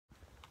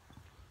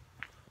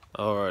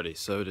Alrighty,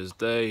 so it is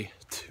day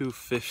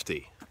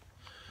 250.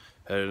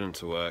 Headed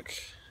into work.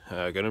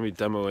 Going to be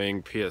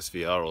demoing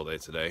PSVR all day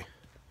today,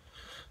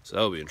 so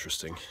that'll be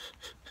interesting.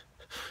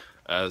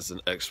 As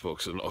an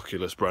Xbox and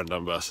Oculus brand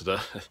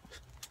ambassador.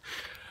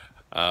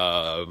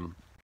 But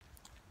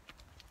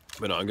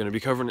no, I'm going to be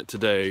covering it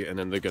today, and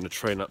then they're going to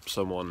train up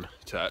someone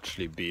to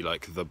actually be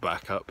like the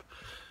backup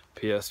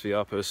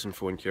PSVR person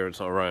for when Kieran's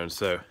not around,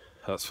 so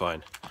that's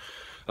fine.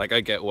 Like,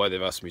 I get why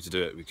they've asked me to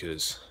do it,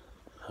 because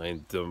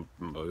I'm the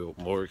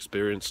more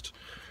experienced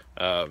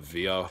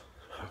VR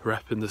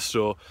rep in the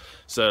store,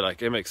 so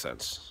like it makes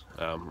sense.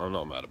 I'm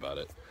not mad about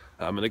it.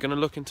 And they're going to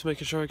look into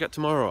making sure I get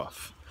tomorrow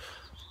off.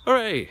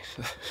 Hooray!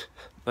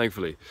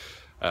 Thankfully.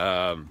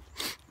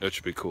 It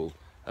should be cool.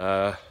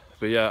 But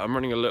yeah, I'm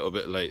running a little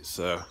bit late,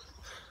 so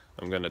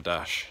I'm going to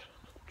dash,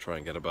 try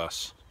and get a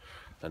bus,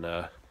 and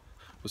we'll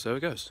see how it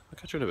goes. I'll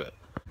catch you in a bit.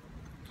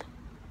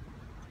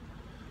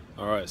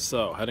 Alright,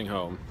 so heading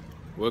home.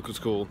 Work was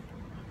cool.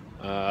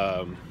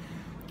 I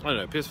don't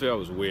know, PSVR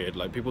was weird.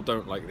 Like, people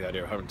don't like the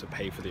idea of having to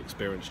pay for the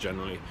experience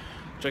generally,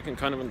 which I can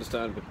kind of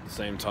understand, but at the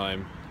same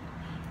time,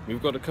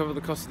 we've got to cover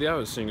the cost of the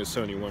hours, seeing as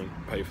Sony won't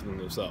pay for them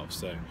themselves,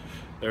 so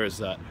there is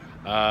that.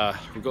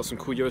 We've got some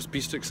cool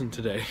USB sticks in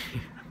today,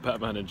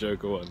 Batman and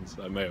Joker ones.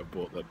 I may have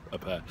bought a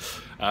pair.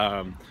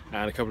 And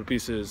a couple of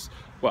pieces,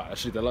 well,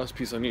 actually the last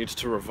piece I needed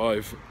to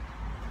revive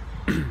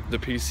the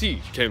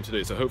PC came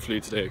today, so hopefully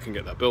today I can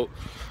get that built.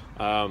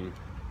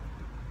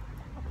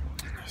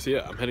 So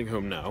yeah, I'm heading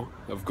home now.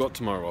 I've got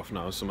tomorrow off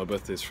now, so my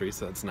birthday's free,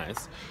 so that's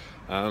nice.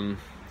 So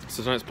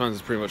tonight's plans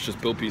is pretty much just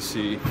build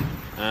PC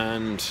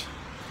and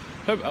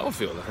have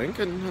Battlefield, I think,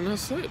 and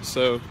that's it.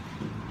 So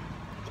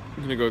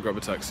I'm gonna go grab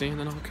a taxi, and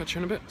then I'll catch you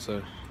in a bit.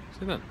 So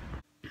see you then.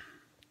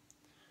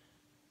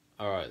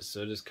 Alright,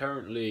 so it is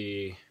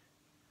currently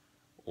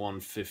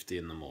 1:50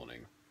 in the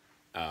morning,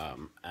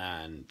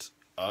 and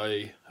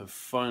I have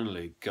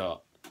finally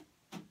got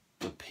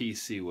the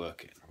PC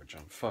working, which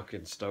I'm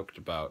fucking stoked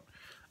about.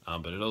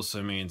 But it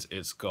also means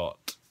it's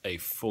got a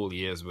full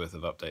year's worth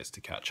of updates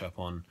to catch up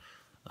on,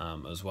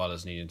 as well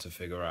as needing to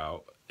figure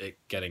out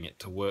getting it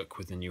to work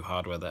with the new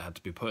hardware that had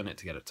to be put in it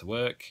to get it to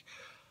work.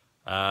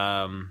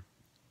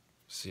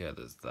 So yeah,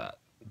 there's that.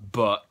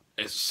 But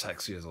it's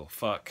sexy as all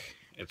fuck.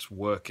 It's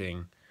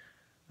working,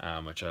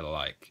 which I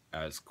like.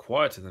 It's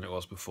quieter than it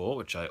was before,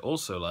 which I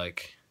also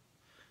like.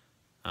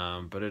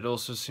 But it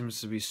also seems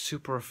to be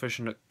super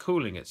efficient at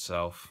cooling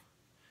itself,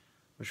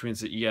 which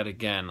means that yet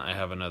again I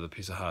have another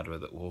piece of hardware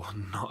that will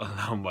not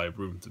allow my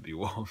room to be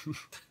warm.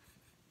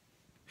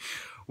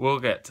 We'll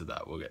get to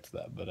that,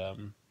 but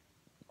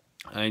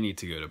I need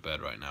to go to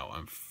bed right now.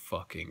 I'm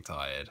fucking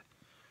tired.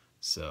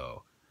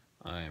 So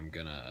I am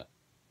gonna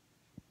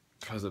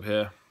close up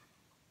here.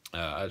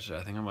 Actually,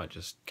 I think I might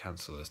just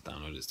cancel this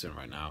download it's doing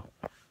right now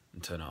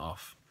and turn it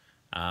off.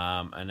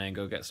 And then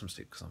go get some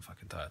sleep because I'm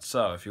fucking tired.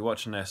 So if you're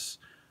watching this,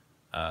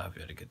 I hope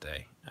you had a good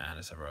day, and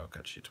as ever, I'll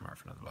catch you tomorrow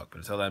for another vlog. But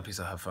until then, peace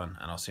out, have fun,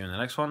 and I'll see you in the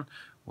next one,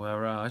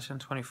 where I turn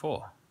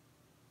 24.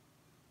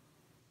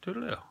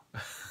 Toodaloo.